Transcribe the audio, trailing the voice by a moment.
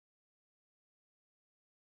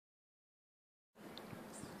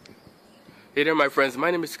Hey there my friends,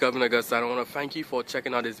 my name is Calvin Augusta and I want to thank you for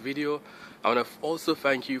checking out this video. I want to also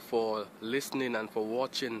thank you for listening and for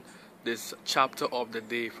watching this chapter of the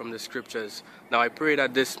day from the scriptures. Now I pray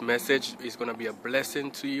that this message is going to be a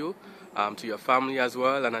blessing to you, to your family as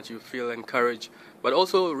well, and that you feel encouraged. But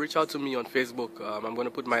also reach out to me on Facebook. I'm going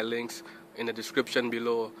to put my links in the description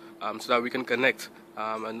below so that we can connect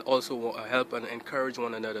and also help and encourage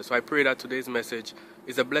one another. So I pray that today's message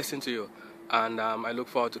is a blessing to you. And I look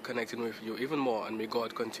forward to connecting with you even more, and may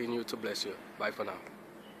God continue to bless you. Bye for now.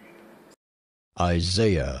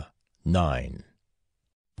 Isaiah 9.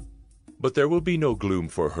 But there will be no gloom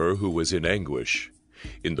for her who was in anguish.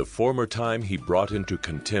 In the former time he brought into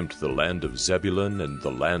contempt the land of Zebulun and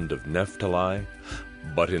the land of Naphtali.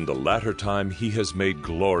 But in the latter time he has made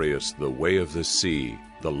glorious the way of the sea,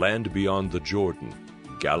 the land beyond the Jordan,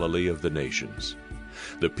 Galilee of the nations.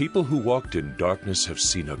 The people who walked in darkness have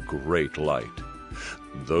seen a great light.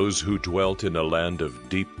 Those who dwelt in a land of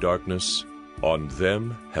deep darkness, on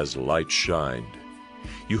them has light shined.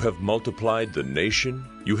 You have multiplied the nation,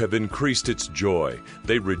 you have increased its joy.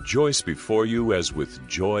 They rejoice before you as with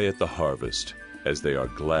joy at the harvest, as they are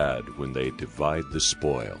glad when they divide the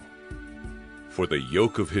spoil. For the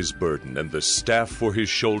yoke of his burden and the staff for his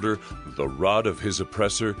shoulder, the rod of his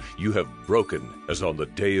oppressor, you have broken as on the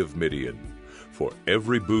day of Midian. For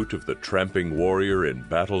every boot of the tramping warrior in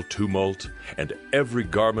battle tumult, and every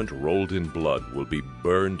garment rolled in blood will be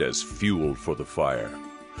burned as fuel for the fire.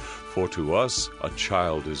 For to us a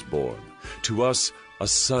child is born, to us a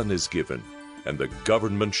son is given, and the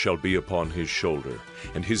government shall be upon his shoulder,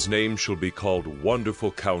 and his name shall be called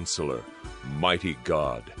Wonderful Counselor, Mighty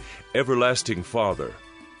God, Everlasting Father,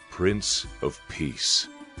 Prince of Peace.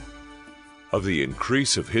 Of the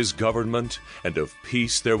increase of his government and of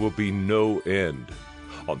peace there will be no end,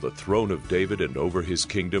 on the throne of David and over his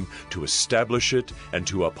kingdom, to establish it and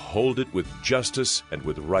to uphold it with justice and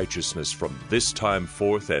with righteousness from this time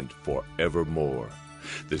forth and forevermore.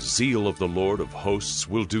 The zeal of the Lord of hosts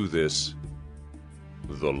will do this.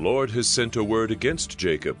 The Lord has sent a word against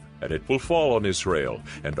Jacob, and it will fall on Israel,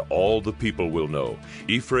 and all the people will know,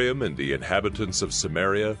 Ephraim and the inhabitants of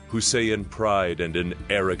Samaria, who say in pride and in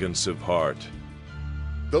arrogance of heart,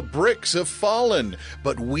 The bricks have fallen,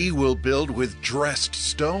 but we will build with dressed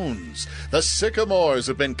stones. The sycamores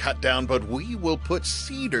have been cut down, but we will put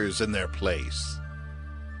cedars in their place.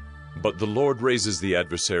 But the Lord raises the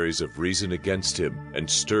adversaries of reason against him, and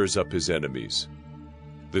stirs up his enemies.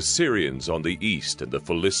 The Syrians on the east and the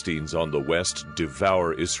Philistines on the west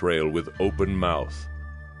devour Israel with open mouth.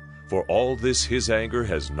 For all this his anger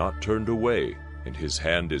has not turned away, and his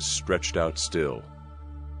hand is stretched out still.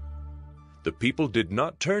 The people did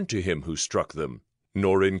not turn to him who struck them,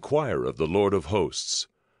 nor inquire of the Lord of hosts.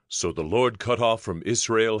 So the Lord cut off from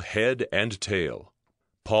Israel head and tail,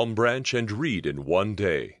 palm branch and reed in one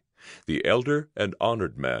day. The elder and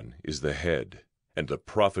honored man is the head, and the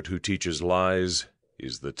prophet who teaches lies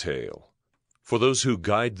is the tail. For those who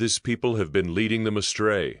guide this people have been leading them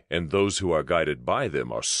astray, and those who are guided by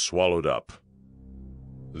them are swallowed up.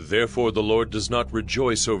 Therefore the Lord does not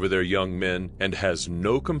rejoice over their young men, and has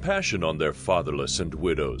no compassion on their fatherless and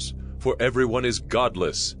widows. For everyone is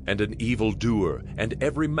godless, and an evildoer, and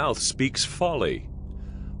every mouth speaks folly.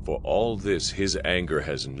 For all this his anger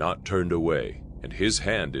has not turned away, and his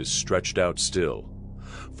hand is stretched out still.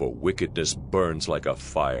 For wickedness burns like a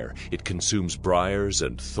fire. It consumes briars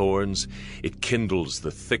and thorns. It kindles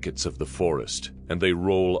the thickets of the forest, and they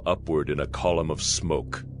roll upward in a column of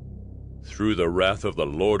smoke. Through the wrath of the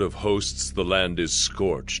Lord of hosts the land is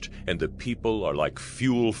scorched, and the people are like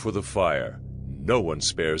fuel for the fire. No one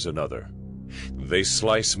spares another. They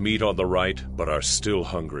slice meat on the right, but are still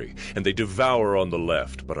hungry, and they devour on the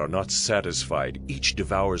left, but are not satisfied. Each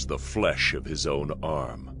devours the flesh of his own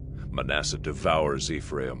arm. Manasseh devours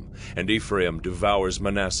Ephraim, and Ephraim devours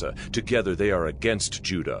Manasseh. Together they are against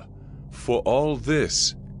Judah. For all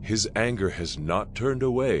this his anger has not turned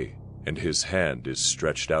away, and his hand is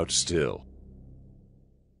stretched out still.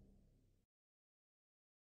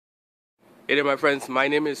 Hey there my friends, my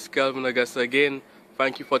name is Calvin Augusta again.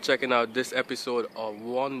 Thank you for checking out this episode of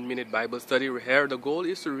 1 Minute Bible Study. Here the goal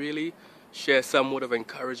is to really share some word of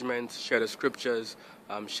encouragement, share the scriptures,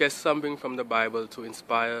 share something from the Bible to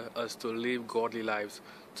inspire us to live godly lives,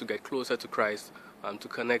 to get closer to Christ, to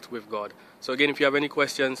connect with God. So again, if you have any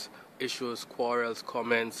questions, issues, quarrels,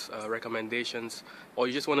 comments, recommendations, or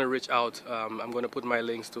you just want to reach out, I'm going to put my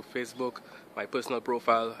links to Facebook, my personal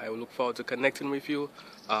profile. I will look forward to connecting with you,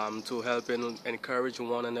 to help and encourage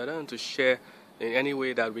one another, and to share in any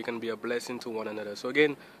way that we can be a blessing to one another. So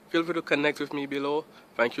again, feel free to connect with me below.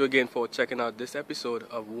 Thank you again for checking out this episode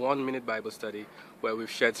of 1 Minute Bible Study, where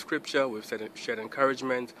we've shared scripture, we've shared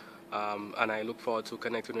encouragement, and I look forward to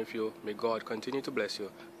connecting with you. May God continue to bless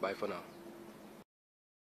you. Bye for now.